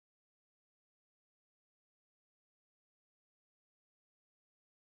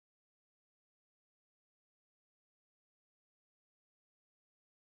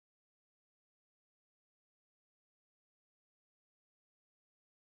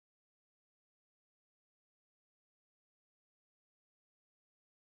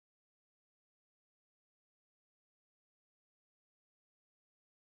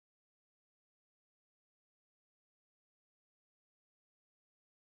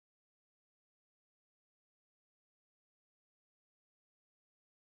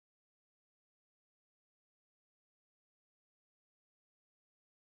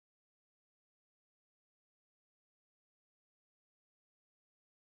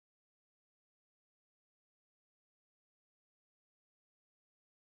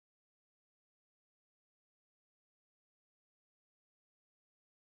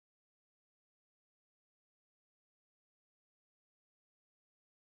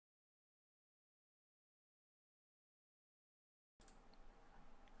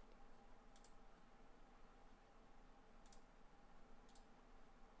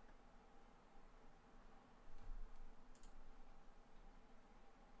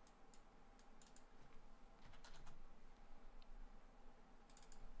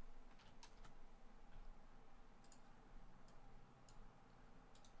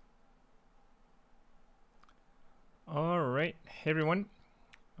Hey everyone,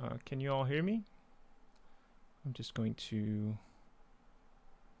 can you all hear me? I'm just going to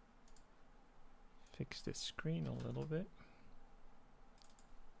fix this screen a little bit.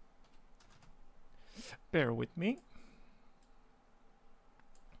 Bear with me.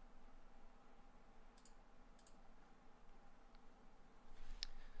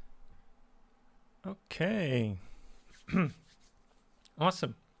 Okay.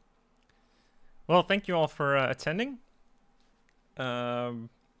 Awesome. Well, thank you all for attending. And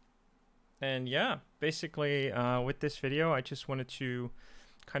yeah, basically with this video, I just wanted to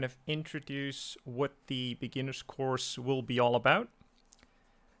kind of introduce what the beginner's course will be all about.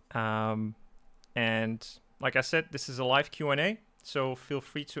 And like I said, this is a live Q&A, so feel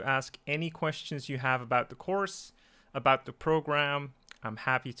free to ask any questions you have about the course, about the program. I'm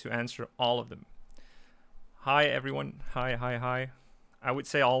happy to answer all of them. Hi everyone. Hi. I would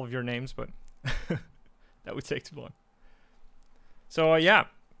say all of your names, but that would take too long. So yeah,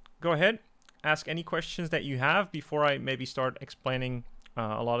 go ahead, ask any questions that you have before I maybe start explaining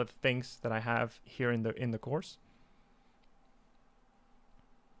a lot of the things that I have here in the course.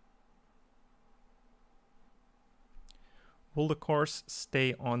 Will the course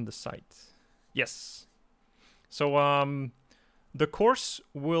stay on the site? Yes. So the course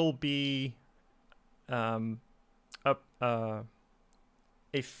will be a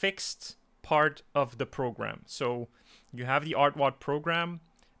fixed part of the program. So you have the Art-Wod program,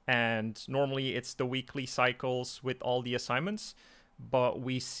 and normally it's the weekly cycles with all the assignments, but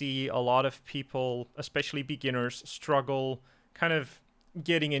we see a lot of people, especially beginners, struggle kind of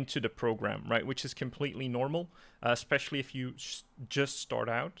getting into the program, right? Which is completely normal, especially if you just start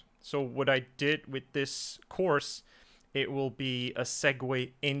out. So what I did with this course, it will be a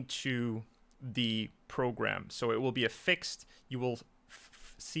segue into the program. So it will be a fixed, you will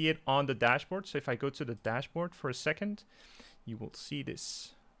see it on the dashboard. So if I go to the dashboard for a second, you will see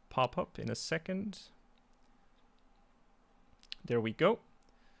this pop up in a second. There we go.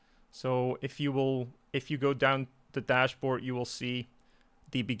 So if you go down the dashboard, you will see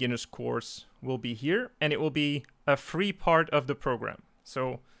the beginner's course will be here, and it will be a free part of the program.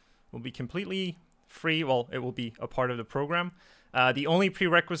 So it will be completely free. Well, it will be a part of the program. The only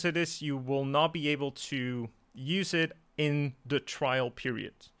prerequisite is you will not be able to use it in the trial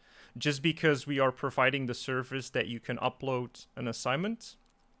period, just because we are providing the service that you can upload an assignment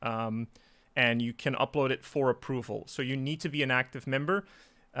and you can upload it for approval. So you need to be an active member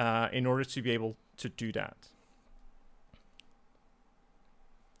in order to be able to do that.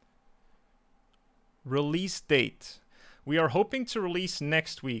 Release date. We are hoping to release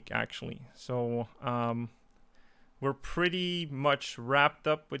next week, actually. So we're pretty much wrapped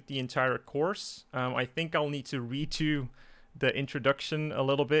up with the entire course. I think I'll need to redo the introduction a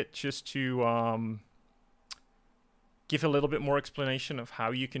little bit just to give a little bit more explanation of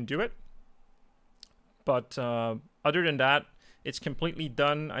how you can do it. But other than that, it's completely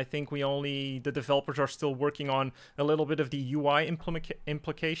done. I think the developers are still working on a little bit of the UI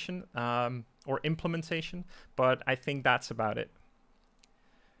implementation, but I think that's about it.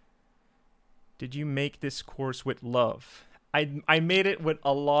 Did you make this course with love? I made it with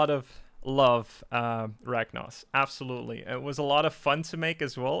a lot of love, Ragnos. Absolutely. It was a lot of fun to make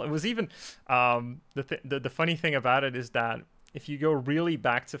as well. It was even, the funny thing about it is that if you go really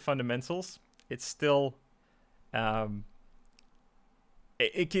back to fundamentals, it's still,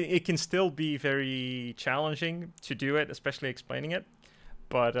 it can still be very challenging to do it, especially explaining it.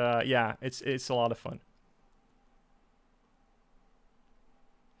 But yeah, it's a lot of fun.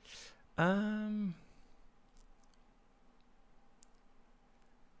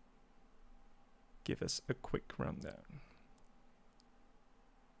 Give us a quick rundown.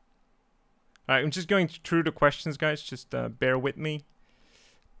 All right, I'm just going through the questions, guys. Just bear with me.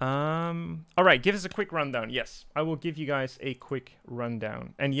 All right, give us a quick rundown. Yes, I will give you guys a quick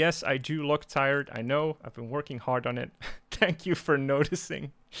rundown. And yes, I do look tired. I know. I've been working hard on it. Thank you for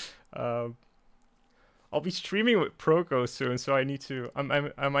noticing. I'll be streaming with Proco soon, so I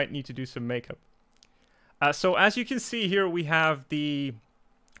might need to do some makeup. So as you can see here, we have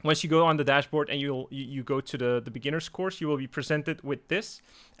once you go on the dashboard and you go to the beginner's course, you will be presented with this,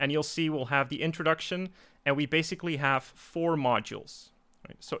 and you'll see we'll have the introduction, and we basically have 4 modules.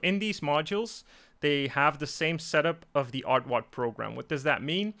 Right? So in these modules, they have the same setup of the Art-Wod program. What does that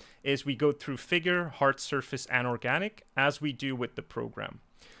mean? Is we go through figure, hard surface, and organic, as we do with the program.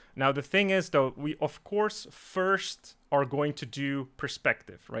 Now, the thing is, though, we, of course, first are going to do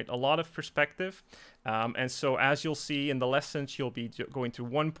perspective, right? A lot of perspective. And so as you'll see in the lessons, you'll be going to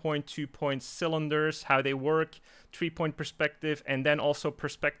 1-point, 2-point cylinders, how they work, 3-point perspective, and then also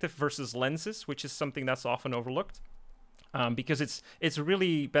perspective versus lenses, which is something that's often overlooked. because it's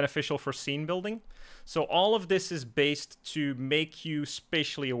really beneficial for scene building. So all of this is based to make you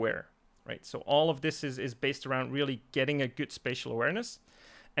spatially aware, right? So all of this is based around really getting a good spatial awareness.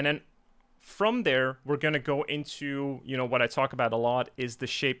 And then from there, we're going to go into, you know, what I talk about a lot is the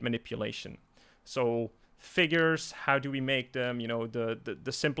shape manipulation. So figures, how do we make them, you know,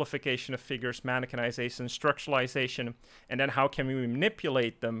 the simplification of figures, mannequinization, structuralization, and then how can we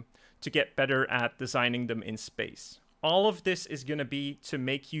manipulate them to get better at designing them in space. All of this is going to be to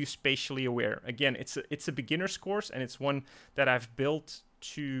make you spatially aware. Again, it's a beginner's course, and it's one that I've built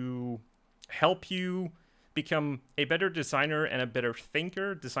to help you become a better designer and a better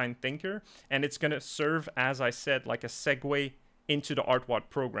design thinker. And it's going to serve, as I said, like a segue into the Art-Wod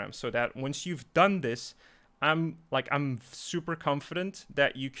program, so that once you've done this, I'm super confident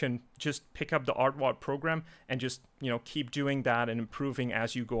that you can just pick up the Art-Wod program and just, you know, keep doing that and improving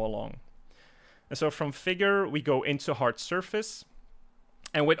as you go along. And so from figure, we go into hard surface.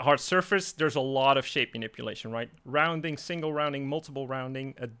 And with hard surface, there's a lot of shape manipulation, right? Rounding, single rounding, multiple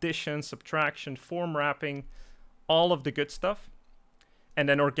rounding, addition, subtraction, form wrapping, all of the good stuff. And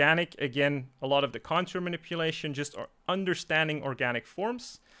then organic, again, a lot of the contour manipulation, just understanding organic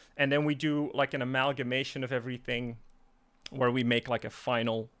forms. And then we do like an amalgamation of everything where we make like a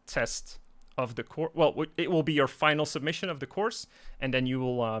final test of the course. Well, it will be your final submission of the course, and then you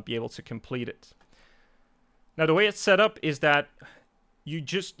will be able to complete it. Now, the way it's set up is that you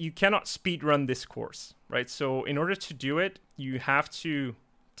cannot speed run this course, right? So in order to do it, you have to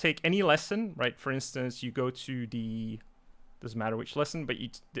take any lesson, right? For instance, you go to the, doesn't matter which lesson, but you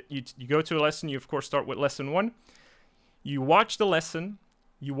go to a lesson, you of course start with lesson 1. You watch the lesson,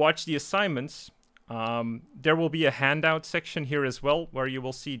 you watch the assignments. There will be a handout section here as well, where you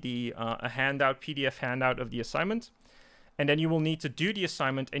will see the a handout, PDF handout of the assignment. And then you will need to do the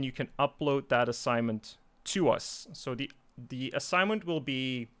assignment, and you can upload that assignment to us. So the assignment will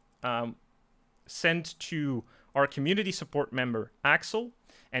be sent to our community support member, Axel,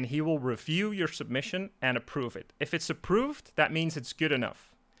 and he will review your submission and approve it. If it's approved, that means it's good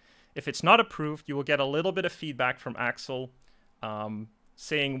enough. If it's not approved, you will get a little bit of feedback from Axel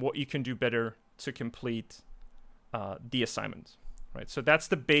saying what you can do better to complete the assignment, right? So that's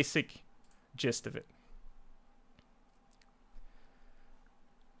the basic gist of it.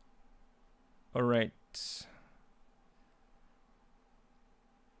 All right.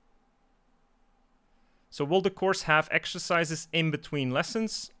 So will the course have exercises in between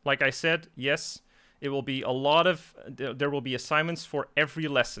lessons? Like I said, yes, it will be a lot of, there will be assignments for every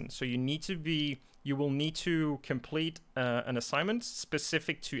lesson. So you will need to complete an assignment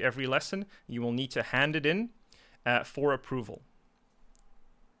specific to every lesson. You will need to hand it in for approval.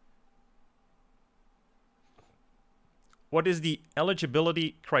 What is the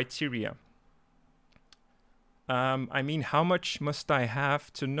eligibility criteria? I mean, how much must I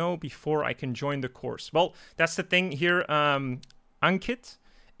have to know before I can join the course? Well, that's the thing here, Ankit.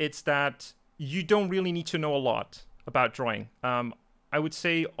 It's that you don't really need to know a lot about drawing. I would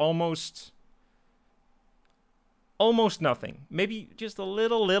say almost nothing. Maybe just a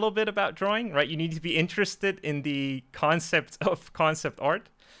little bit about drawing, right? You need to be interested in the concept of concept art.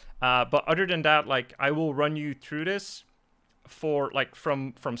 But other than that, like, I will run you through this for like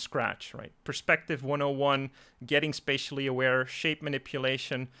from scratch, right? Perspective 101, getting spatially aware, shape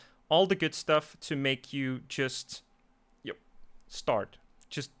manipulation, all the good stuff to make you just start.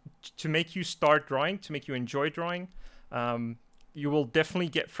 Just to make you start drawing, to make you enjoy drawing. You will definitely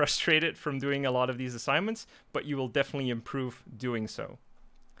get frustrated from doing a lot of these assignments, but you will definitely improve doing so.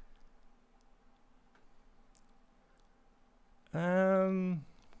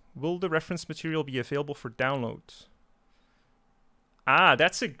 Will the reference material be available for download? Ah,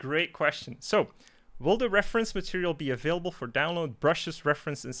 that's a great question. So, will the reference material be available for download, brushes,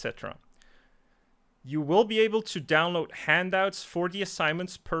 reference, etc.? You will be able to download handouts for the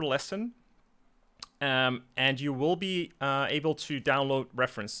assignments per lesson. And you will be able to download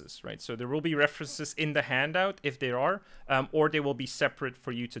references, right? So there will be references in the handout if there are, or they will be separate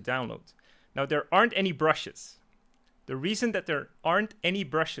for you to download. Now, there aren't any brushes. The reason that there aren't any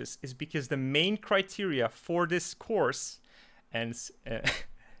brushes is because the main criteria for this course, and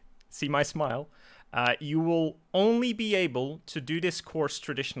see my smile, you will only be able to do this course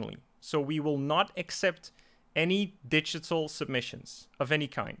traditionally. So we will not accept any digital submissions of any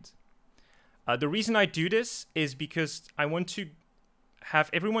kind. The reason I do this is because I want to have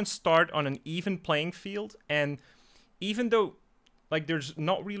everyone start on an even playing field. And even though like there's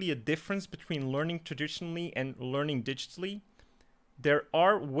not really a difference between learning traditionally and learning digitally, there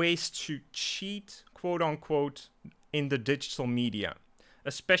are ways to cheat, quote unquote, in the digital media,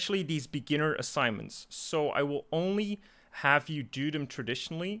 especially these beginner assignments. So I will only have you do them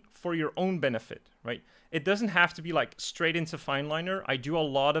traditionally for your own benefit, right? It doesn't have to be like straight into fineliner. I do a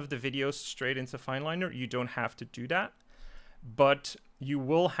lot of the videos straight into fineliner. You don't have to do that, but you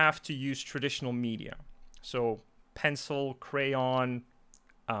will have to use traditional media. So pencil, crayon,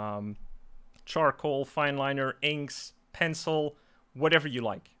 charcoal, fineliner, inks, pencil, whatever you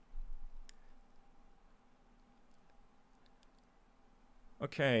like.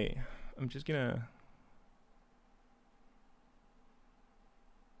 Okay, I'm just gonna...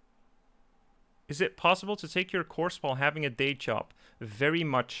 Is it possible to take your course while having a day job? Very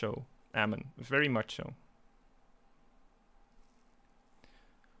much so, Ammon. Very much so.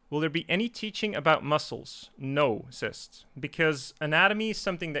 Will there be any teaching about muscles? No, Cyst. Because anatomy is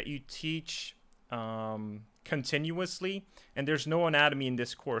something that you teach continuously, and there's no anatomy in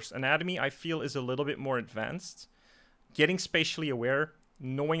this course. Anatomy, I feel, is a little bit more advanced. Getting spatially aware,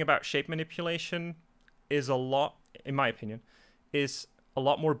 knowing about shape manipulation is a lot, in my opinion, is a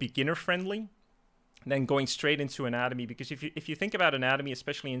lot more beginner-friendly than going straight into anatomy. Because if you think about anatomy,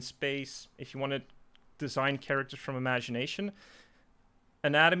 especially in space, if you want to design characters from imagination,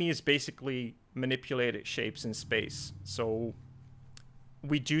 anatomy is basically manipulated shapes in space. So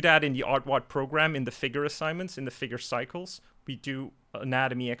we do that in the Art-Wod program, in the figure assignments, in the figure cycles. We do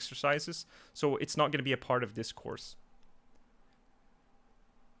anatomy exercises. So it's not going to be a part of this course.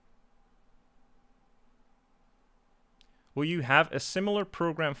 Will you have a similar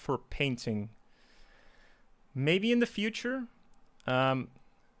program for painting? Maybe in the future. One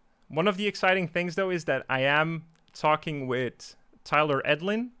of the exciting things, though, is that I am talking with Tyler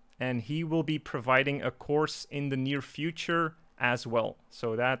Edlin, and he will be providing a course in the near future as well.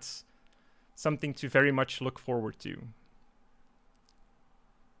 So that's something to very much look forward to.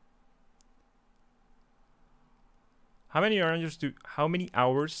 How many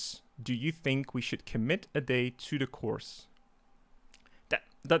hours do you think we should commit a day to the course?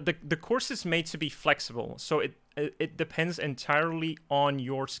 The course is made to be flexible, so it depends entirely on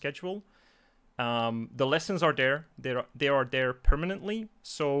your schedule. The lessons are there. They are there permanently.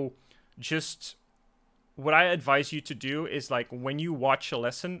 So just what I advise you to do is, like, when you watch a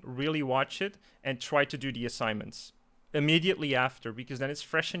lesson, really watch it and try to do the assignments immediately after, because then it's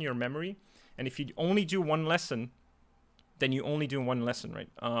fresh in your memory. And if you only do one lesson, then you only do one lesson, right?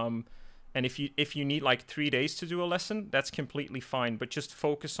 And if you need like 3 days to do a lesson, that's completely fine. But just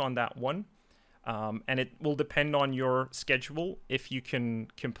focus on that one. And it will depend on your schedule if you can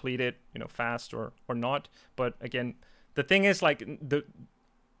complete it, fast or not. But again, the thing is, like,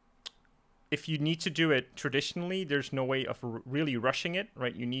 if you need to do it traditionally, there's no way of really rushing it,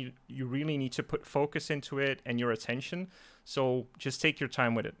 right? You really need to put focus into it and your attention. So just take your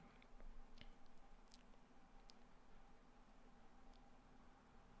time with it.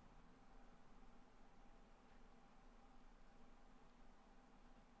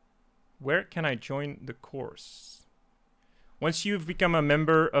 Where can I join the course? Once you've become a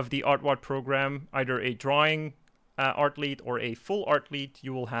member of the Art-Wod program, either a drawing art lead or a full art lead,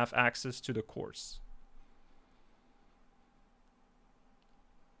 you will have access to the course.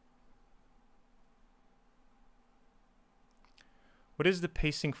 What is the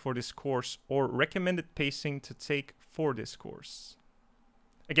pacing for this course, or recommended pacing to take for this course?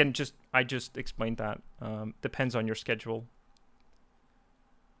 Again, I just explained that. Depends on your schedule.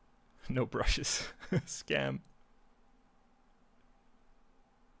 No brushes. Scam.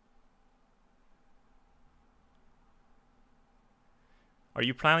 Are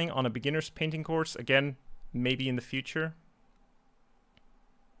you planning on a beginner's painting course? Again, maybe in the future.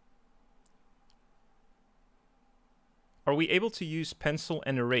 Are we able to use pencil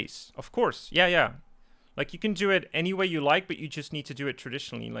and erase? Of course. Yeah. Like, you can do it any way you like, but you just need to do it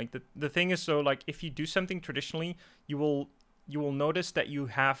traditionally. Like, the thing is, so, like, if you do something traditionally, you will notice that you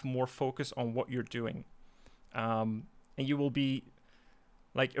have more focus on what you're doing. And you will be,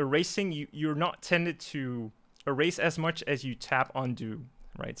 like, erasing, you're not tended to erase as much as you tap undo,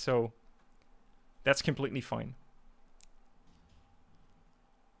 right? So that's completely fine.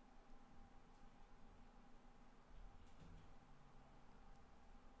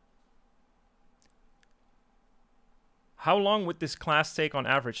 How long would this class take on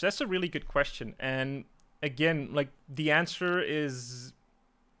average? That's a really good question. And again, like, the answer is,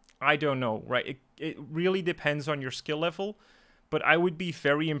 I don't know, right? It really depends on your skill level, but I would be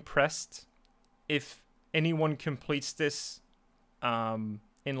very impressed if anyone completes this in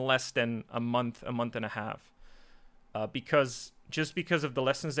less than a month and a half, because of the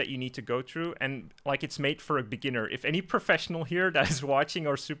lessons that you need to go through, and, like, it's made for a beginner. If any professional here that is watching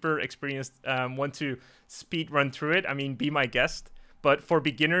or super experienced want to speed run through it, I mean, be my guest. But for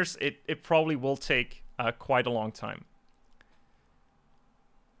beginners, it probably will take quite a long time.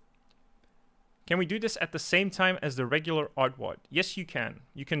 Can we do this at the same time as the regular Art-Wod? Yes, you can.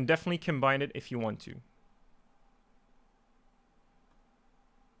 You can definitely combine it if you want to.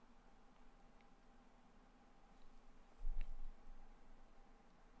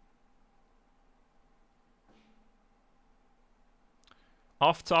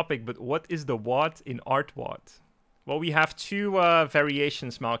 Off topic, but what is the Wod in Art-Wod? Well, we have two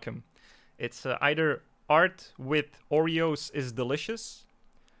variations, Malcolm. It's either art with Oreos is delicious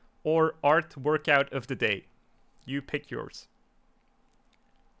or art workout of the day. You pick yours.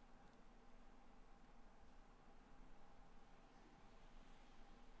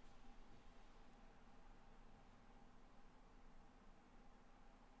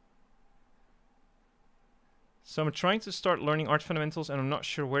 So I'm trying to start learning art fundamentals and I'm not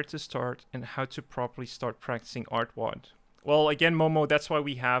sure where to start and how to properly start practicing Art-Wod. Well, again, Momo, that's why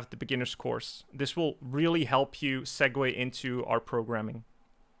we have the beginner's course. This will really help you segue into our programming.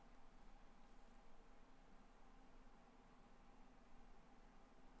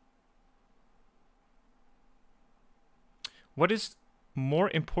 What is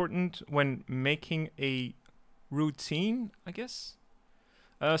more important when making a routine, I guess?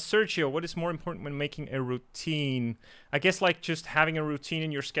 Sergio, what is more important when making a routine? I guess like just having a routine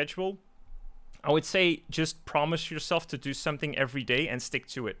in your schedule. I would say just promise yourself to do something every day and stick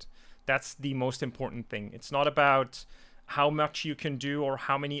to it. That's the most important thing. It's not about how much you can do or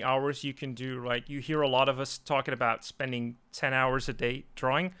how many hours you can do. Right? You hear a lot of us talking about spending 10 hours a day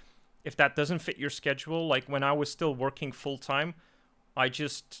drawing. If that doesn't fit your schedule, like when I was still working full time, I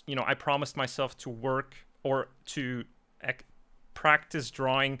just, I promised myself to work or to practice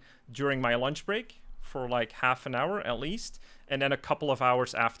drawing during my lunch break for like half an hour at least, and then a couple of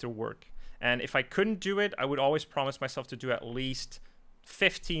hours after work. And if I couldn't do it, I would always promise myself to do at least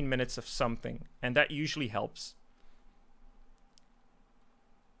 15 minutes of something, and that usually helps.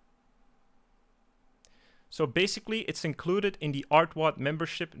 So basically, it's included in the Art-Wod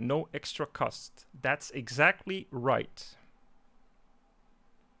membership, no extra cost. That's exactly right.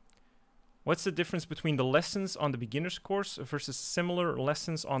 What's the difference between the lessons on the beginner's course versus similar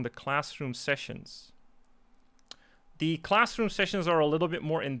lessons on the classroom sessions? The classroom sessions are a little bit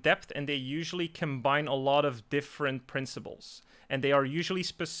more in-depth and they usually combine a lot of different principles. And they are usually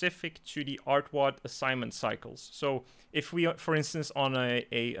specific to the Art-Wod assignment cycles. So if we, for instance, on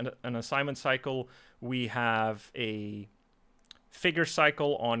an assignment cycle, we have a figure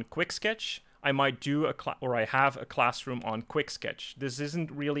cycle on Quick Sketch, I might do I have a classroom on Quick Sketch. This isn't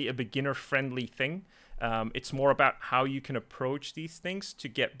really a beginner-friendly thing. It's more about how you can approach these things to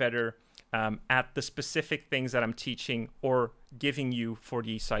get better at the specific things that I'm teaching or giving you for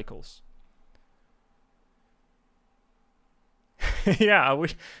these cycles. Yeah,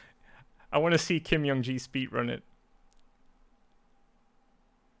 I want to see Kim Young-ji speedrun it.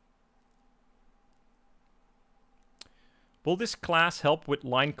 Will this class help with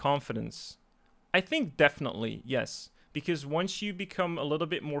line confidence? I think definitely, yes. Because once you become a little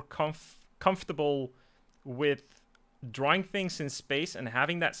bit more comfortable with drawing things in space and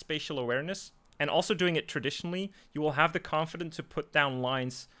having that spatial awareness, and also doing it traditionally, you will have the confidence to put down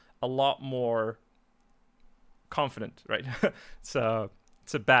lines a lot more confident, right? It's a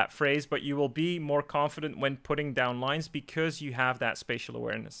bad phrase, but you will be more confident when putting down lines because you have that spatial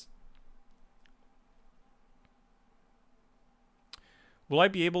awareness. Will I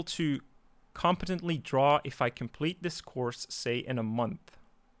be able to competently draw if I complete this course, say, in a month?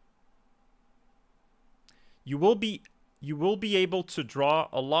 You will be able to draw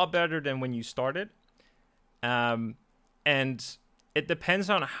a lot better than when you started, and it depends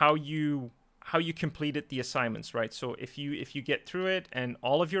on how you completed the assignments, right? So if you get through it and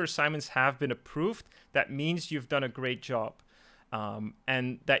all of your assignments have been approved, that means you've done a great job,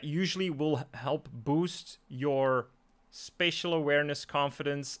 and that usually will help boost your spatial awareness,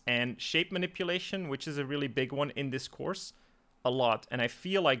 confidence, and shape manipulation, which is a really big one in this course, a lot. And I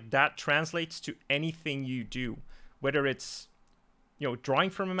feel like that translates to anything you do, whether it's drawing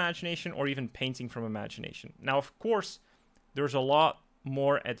from imagination or even painting from imagination. Now, of course, there's a lot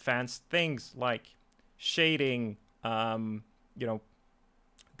more advanced things like shading,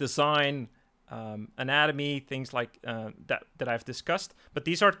 design, anatomy, things like that I've discussed. But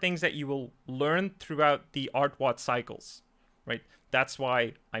these are things that you will learn throughout the Art-Wod cycles, right? That's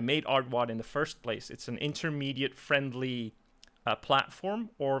why I made Art-Wod in the first place. It's an intermediate friendly platform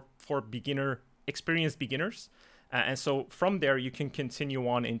or for experienced beginners. And so from there, you can continue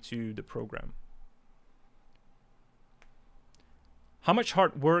on into the program. How much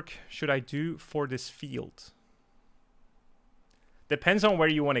hard work should I do for this field? Depends on where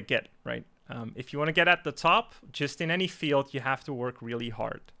you want to get, right? If you want to get at the top, just in any field, you have to work really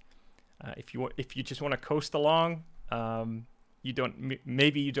hard. If you just want to coast along,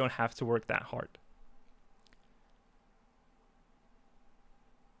 maybe you don't have to work that hard.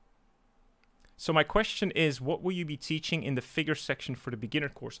 So my question is, what will you be teaching in the figure section for the beginner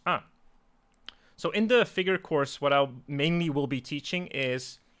course? So in the figure course, what I mainly will be teaching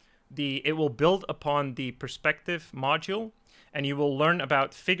is it will build upon the perspective module, and you will learn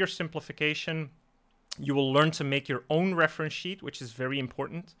about figure simplification. You will learn to make your own reference sheet, which is very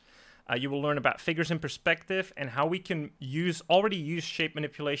important. You will learn about figures in perspective and how we can already use shape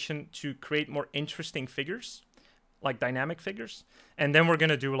manipulation to create more interesting figures, like dynamic figures. And then we're going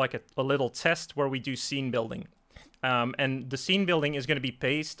to do like a little test where we do scene building. And the scene building is going to be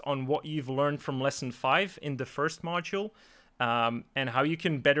based on what you've learned from lesson 5 in the first module, and how you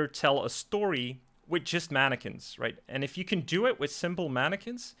can better tell a story with just mannequins, right? And if you can do it with simple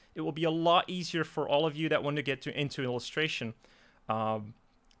mannequins, it will be a lot easier for all of you that want to get into illustration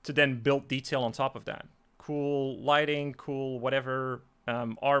to then build detail on top of that. Cool lighting, cool whatever,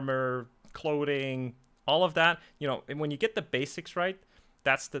 armor, clothing, all of that. You know, and when you get the basics right,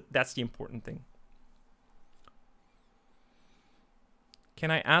 that's the important thing. Can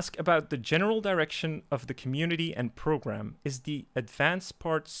I ask about the general direction of the community and program? Is the advanced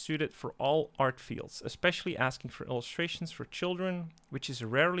part suited for all art fields, especially asking for illustrations for children, which is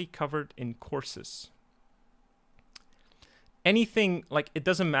rarely covered in courses? Anything, like, it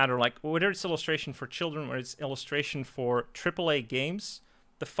doesn't matter, like whether it's illustration for children or it's illustration for AAA games,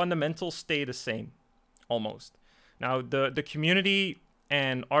 the fundamentals stay the same, almost. Now, the community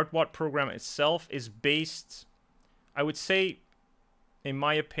and Art-Wod program itself is based, I would say, in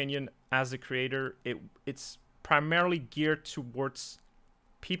my opinion, as a creator, it's primarily geared towards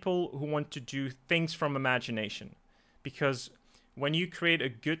people who want to do things from imagination. Because when you create a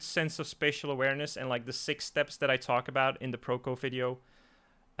good sense of spatial awareness and like the 6 steps that I talk about in the Proco video,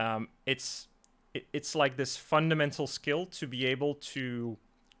 it's like this fundamental skill to be able to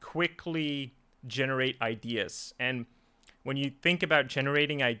quickly generate ideas. And when you think about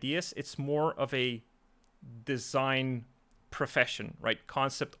generating ideas, it's more of a design profession, right?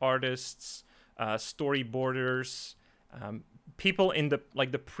 Concept artists, storyboarders, people in the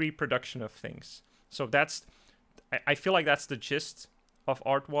pre-production of things. So I feel like that's the gist of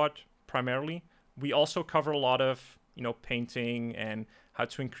Art-Wod primarily. We also cover a lot of, you know, painting and how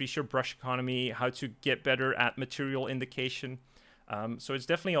to increase your brush economy, how to get better at material indication. So it's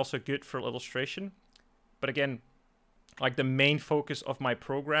definitely also good for illustration. But again, like the main focus of my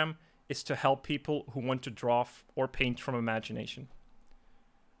program is to help people who want to draw or paint from imagination.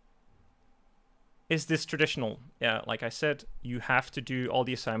 Is this traditional? Yeah, like I said, you have to do all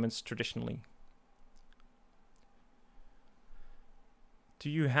the assignments traditionally. Do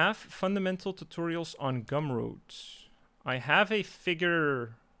you have fundamental tutorials on Gumroad? I have a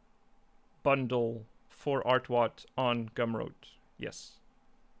figure bundle for Art-Wod on Gumroad, yes.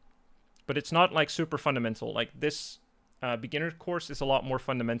 But it's not like super fundamental. Like this beginner course is a lot more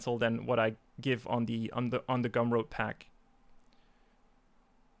fundamental than what I give on the Gumroad pack.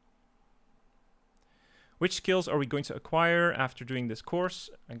 Which skills are we going to acquire after doing this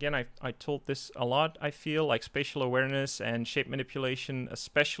course? Again, I told this a lot, I feel, like spatial awareness and shape manipulation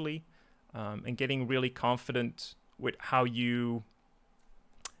especially, and getting really confident with how you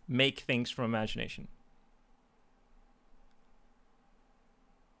make things from imagination.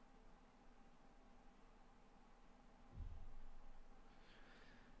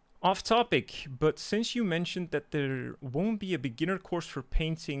 Off topic, but since you mentioned that there won't be a beginner course for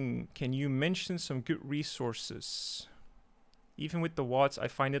painting, can you mention some good resources? Even with the WODs, I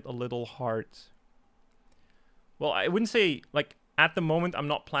find it a little hard. Well, I wouldn't say, like, at the moment, I'm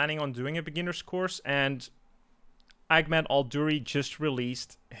not planning on doing a beginner's course, and Ahmed Al-Duri just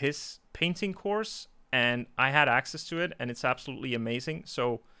released his painting course, and I had access to it, and it's absolutely amazing.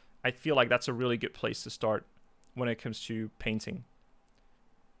 So I feel like that's a really good place to start when it comes to painting.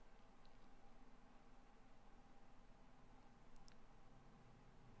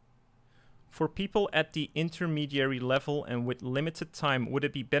 For people at the intermediary level and with limited time, would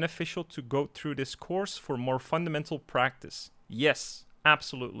it be beneficial to go through this course for more fundamental practice? Yes,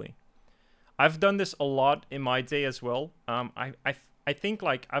 absolutely. I've done this a lot in my day as well. I think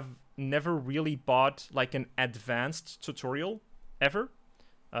like I've never really bought like an advanced tutorial ever.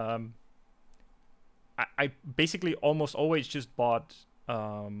 I basically almost always just bought,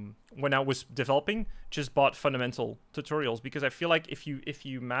 when I was developing, just bought fundamental tutorials, because I feel like if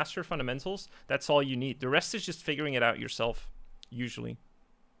you master fundamentals, that's all you need. The rest is just figuring it out yourself, usually.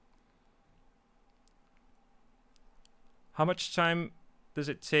 How much time does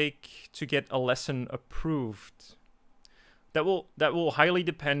it take to get a lesson approved? that will highly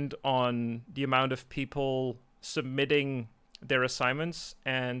depend on the amount of people submitting their assignments,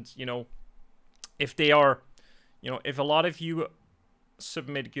 and if they are, if a lot of you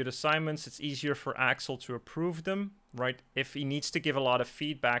submit good assignments, it's easier for Axel to approve them, right? If he needs to give a lot of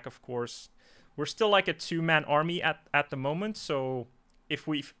feedback, of course, we're still like a two-man army at the moment. So if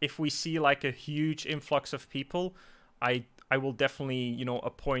we see like a huge influx of people, I will definitely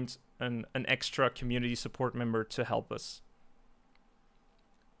appoint an extra community support member to help us.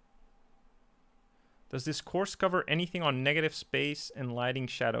 Does this course cover anything on negative space and lighting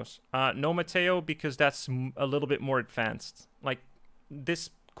shadows? No, Mateo, because that's a little bit more advanced. Like, this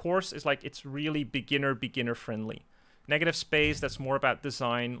course is like, it's really beginner friendly. Negative space, that's more about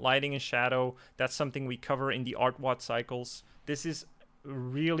design. Lighting and shadow, that's something we cover in the Art-Wod cycles. This is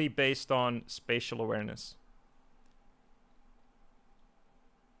really based on spatial awareness.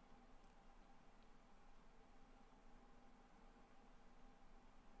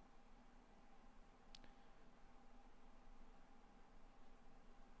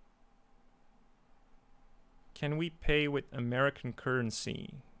 Can we pay with American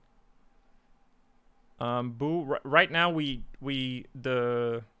currency? Boo. Right now,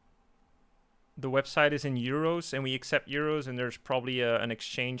 the website is in euros, and we accept euros, and there's probably an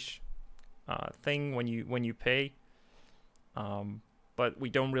exchange thing when you pay. But we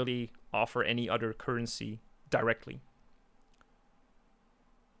don't really offer any other currency directly.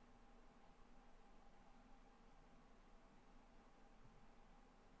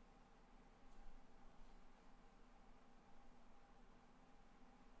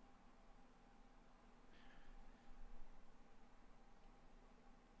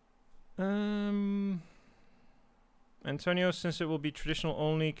 Antonio, since it will be traditional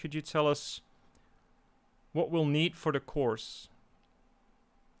only, could you tell us what we'll need for the course?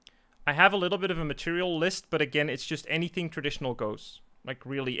 I have a little bit of a material list, but again, it's just anything traditional goes. Like,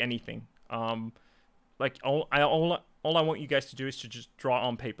 really anything. Like, all I want you guys to do is to just draw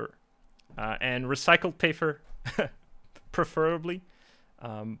on paper. And recycled paper, preferably.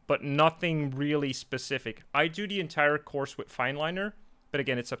 But nothing really specific. I do the entire course with fine liner, but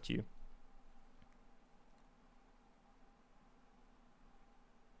again, it's up to you.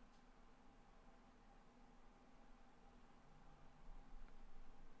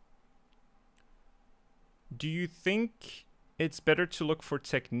 Do you think it's better to look for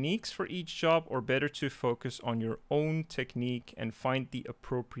techniques for each job, or better to focus on your own technique and find the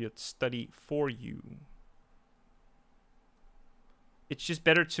appropriate study for you? It's just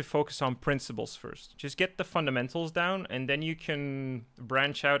better to focus on principles first. Just get the fundamentals down, and then you can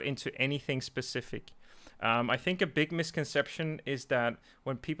branch out into anything specific. I think a big misconception is that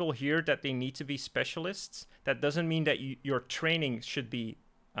when people hear that they need to be specialists, that doesn't mean that your training should be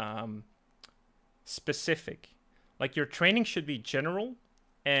specific. Like, your training should be general,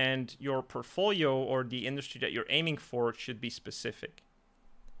 and your portfolio or the industry that you're aiming for should be specific.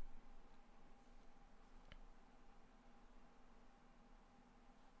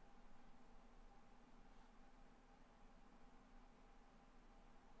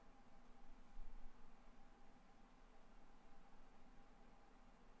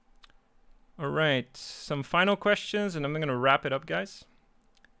 All right, some final questions, and I'm going to wrap it up, guys.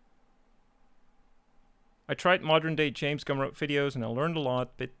 I tried modern day James Gumroad videos and I learned a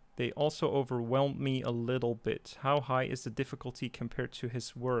lot, but they also overwhelmed me a little bit. How high is the difficulty compared to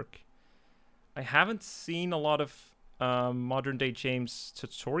his work? I haven't seen a lot of modern day James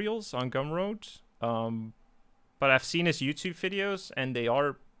tutorials on Gumroad, but I've seen his YouTube videos and they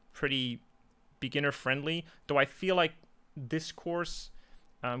are pretty beginner friendly. Though I feel like this course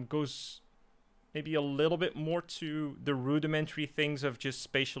goes maybe a little bit more to the rudimentary things of just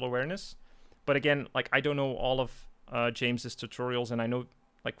spatial awareness. But again, like, I don't know all of James's tutorials, and I know,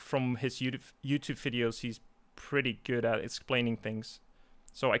 like, from his YouTube videos, he's pretty good at explaining things.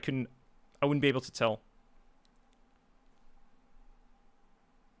 So I wouldn't be able to tell.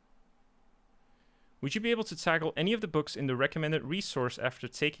 Would you be able to tackle any of the books in the recommended resource after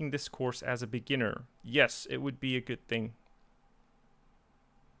taking this course as a beginner? Yes, it would be a good thing.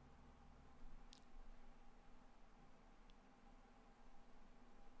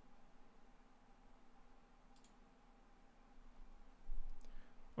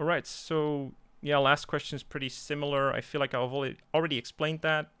 All right, so yeah, last question is pretty similar. I feel like I've already explained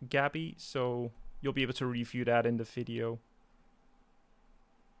that, Gabby, so you'll be able to review that in the video.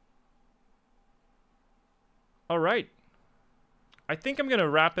 All right. I think I'm going to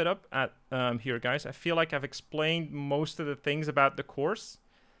wrap it up at here, guys. I feel like I've explained most of the things about the course,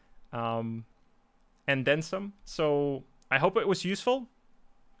 and then some. So I hope it was useful.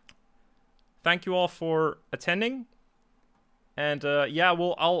 Thank you all for attending. And yeah,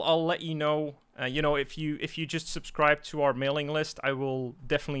 well, I'll let you know. You know, if you just subscribe to our mailing list, I will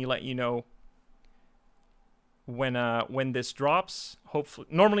definitely let you know when this drops. Hopefully,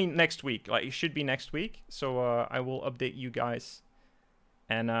 normally next week. Like, it should be next week. So I will update you guys.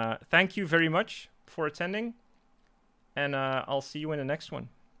 And thank you very much for attending. And I'll see you in the next one.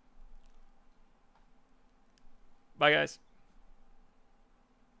 Bye, guys.